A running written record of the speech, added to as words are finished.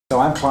So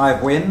I'm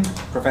Clive Wynne,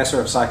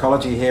 Professor of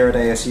Psychology here at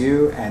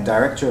ASU and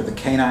Director of the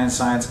Canine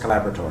Science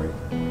Collaboratory.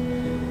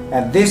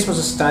 And this was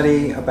a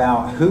study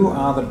about who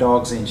are the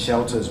dogs in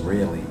shelters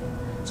really.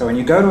 So when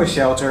you go to a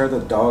shelter, the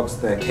dogs,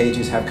 their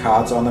cages have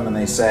cards on them and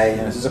they say,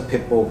 this is a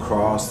pit bull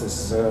cross, this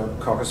is a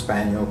cocker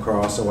spaniel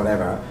cross or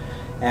whatever.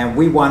 And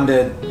we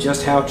wondered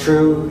just how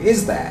true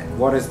is that?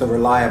 What is the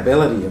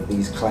reliability of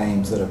these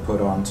claims that are put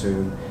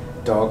onto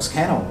dogs'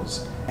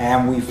 kennels?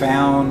 And we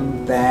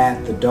found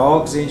that the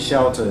dogs in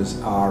shelters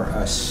are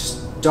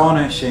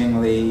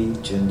astonishingly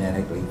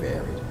genetically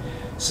varied.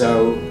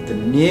 So the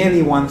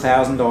nearly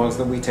 1,000 dogs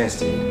that we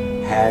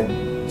tested had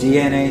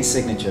DNA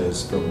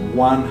signatures from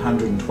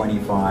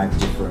 125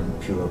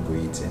 different pure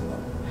breeds in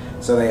them.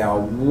 So they are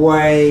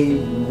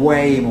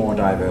way more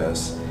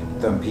diverse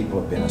than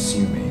people have been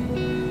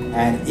assuming.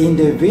 And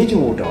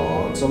individual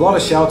dogs, a lot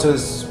of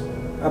shelters,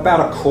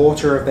 about a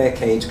quarter of their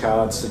cage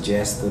cards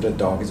suggest that a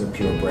dog is a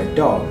purebred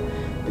dog.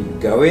 But you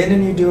go in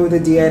and you do the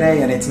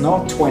DNA and it's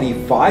not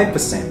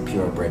 25%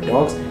 purebred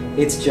dogs,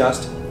 it's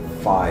just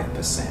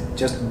 5%.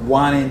 Just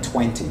 1 in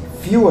 20,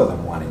 fewer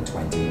than 1 in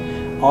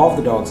 20 of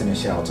the dogs in a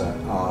shelter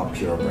are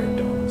purebred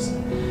dogs.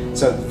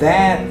 So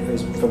that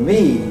is, for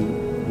me,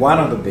 one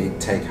of the big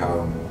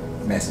take-home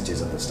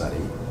messages of the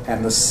study.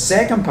 And the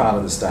second part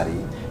of the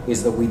study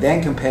is that we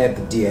then compared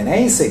the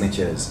DNA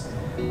signatures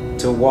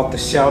to what the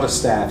shelter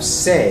staff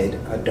said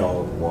a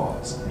dog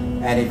was.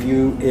 And if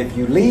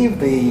you leave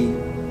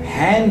the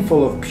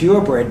handful of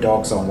purebred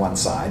dogs on one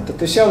side, that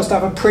the shelter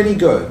staff are pretty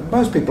good.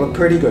 Most people are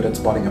pretty good at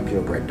spotting a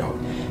purebred dog.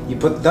 You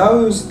put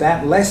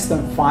that less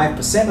than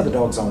 5% of the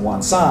dogs on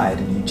one side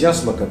and you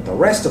just look at the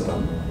rest of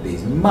them,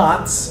 these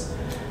mutts,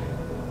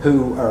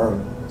 who are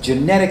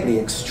genetically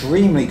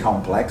extremely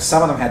complex.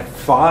 Some of them had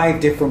 5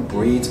 different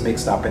breeds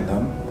mixed up in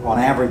them. On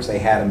average, they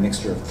had a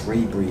mixture of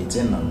 3 breeds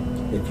in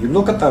them. If you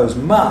look at those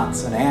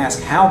mutts and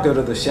ask how good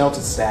are the shelter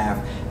staff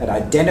at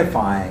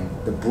identifying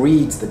the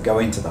breeds that go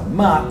into the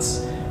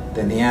mutts,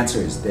 then the answer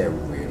is they're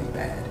really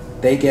bad.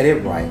 They get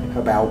it right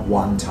about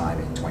 1 time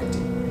in 20,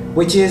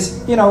 which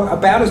is,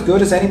 about as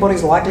good as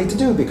anybody's likely to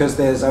do because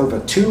there's over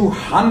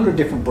 200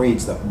 different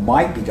breeds that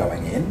might be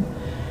going in.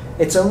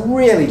 It's a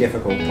really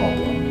difficult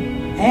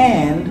problem.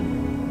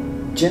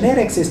 And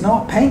genetics is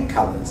not paint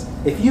colors.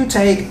 If you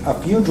take a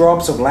few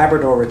drops of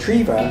Labrador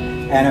Retriever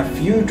and a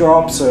few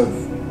drops of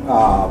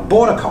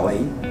Border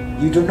Collie,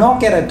 you do not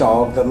get a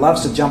dog that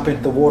loves to jump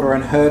into the water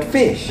and herd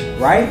fish,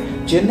 right?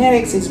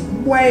 Genetics is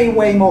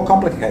way more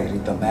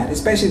complicated than that,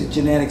 especially the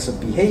genetics of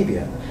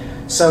behavior.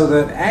 So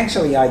that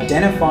actually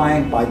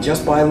identifying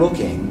just by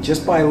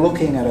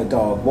looking at a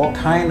dog, what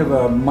kind of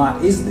a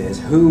mutt is this?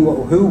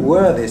 Who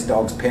were this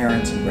dog's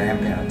parents and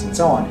grandparents and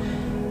so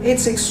on?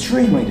 It's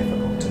extremely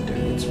difficult to do.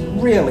 It's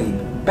really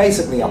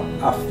basically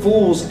a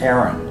fool's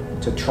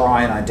errand to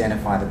try and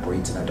identify the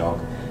breeds in a dog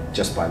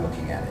just by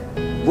looking at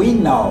it. We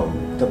know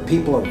that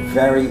people are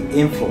very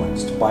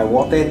influenced by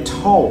what they're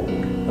told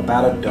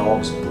about a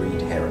dog's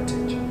breed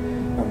heritage.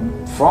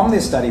 And from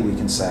this study we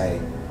can say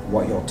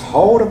what you're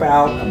told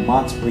about a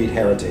mutt's breed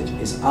heritage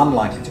is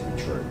unlikely to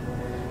be true.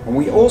 And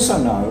we also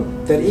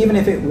know that even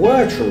if it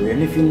were true,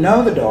 even if you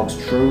know the dog's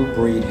true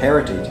breed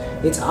heritage,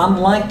 it's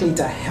unlikely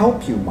to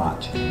help you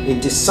much in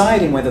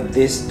deciding whether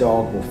this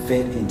dog will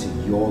fit into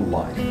your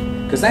life.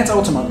 Because that's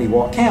ultimately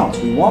what counts.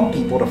 We want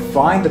people to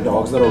find the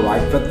dogs that are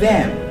right for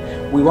them.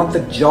 We want the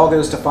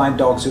joggers to find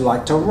dogs who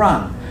like to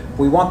run.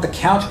 We want the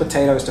couch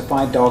potatoes to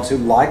find dogs who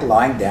like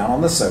lying down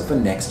on the sofa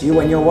next to you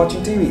when you're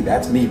watching TV.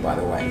 That's me, by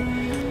the way.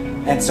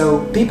 And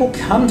so people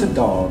come to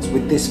dogs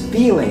with this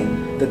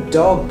feeling that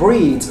dog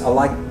breeds are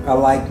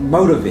like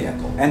motor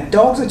vehicles. And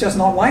dogs are just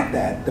not like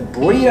that. The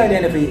breed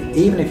identity,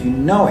 even if you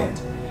know it,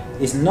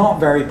 is not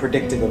very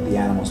predictive of the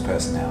animal's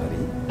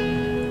personality.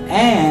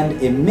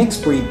 And in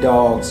mixed breed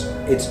dogs,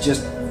 it's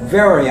just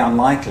very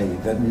unlikely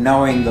that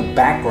knowing the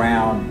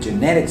background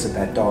genetics of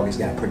that dog is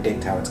going to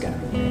predict how it's going to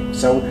behave.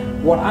 So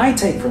what I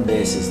take from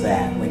this is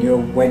that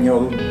when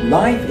your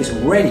life is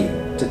ready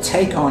to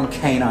take on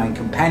canine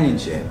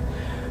companionship,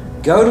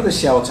 go to the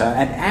shelter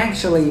and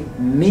actually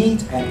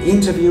meet and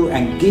interview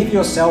and give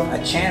yourself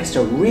a chance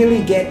to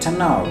really get to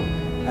know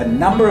a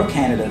number of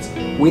candidates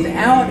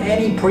without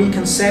any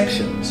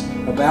preconceptions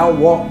about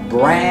what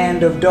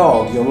brand of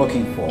dog you're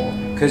looking for.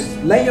 Because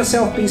let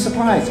yourself be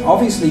surprised.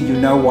 Obviously you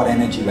know what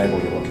energy level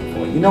you're looking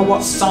for. You know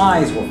what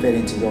size will fit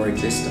into your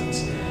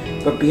existence.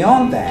 But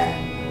beyond that,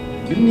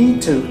 you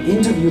need to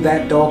interview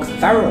that dog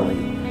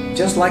thoroughly,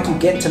 just like you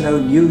get to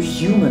know new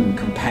human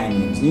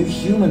companions, new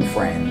human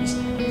friends,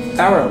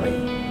 thoroughly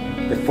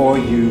before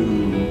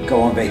you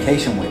go on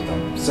vacation with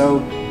them.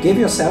 So give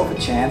yourself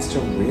a chance to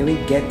really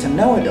get to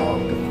know a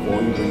dog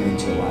before you bring it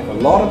into your life. A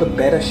lot of the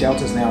better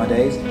shelters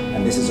nowadays,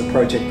 and this is a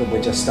project that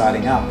we're just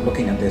starting up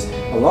looking at this,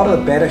 a lot of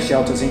the better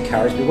shelters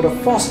encourage people to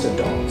foster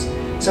dogs.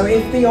 So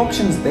if the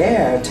option's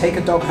there, take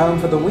a dog home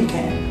for the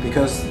weekend,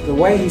 because the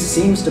way he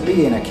seems to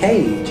be in a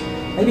cage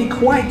may be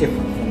quite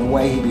different from the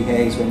way he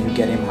behaves when you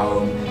get him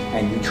home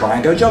and you try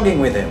and go jogging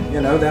with him.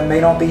 That may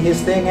not be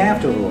his thing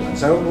after all, and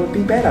so it would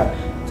be better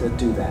to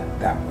do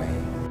that way.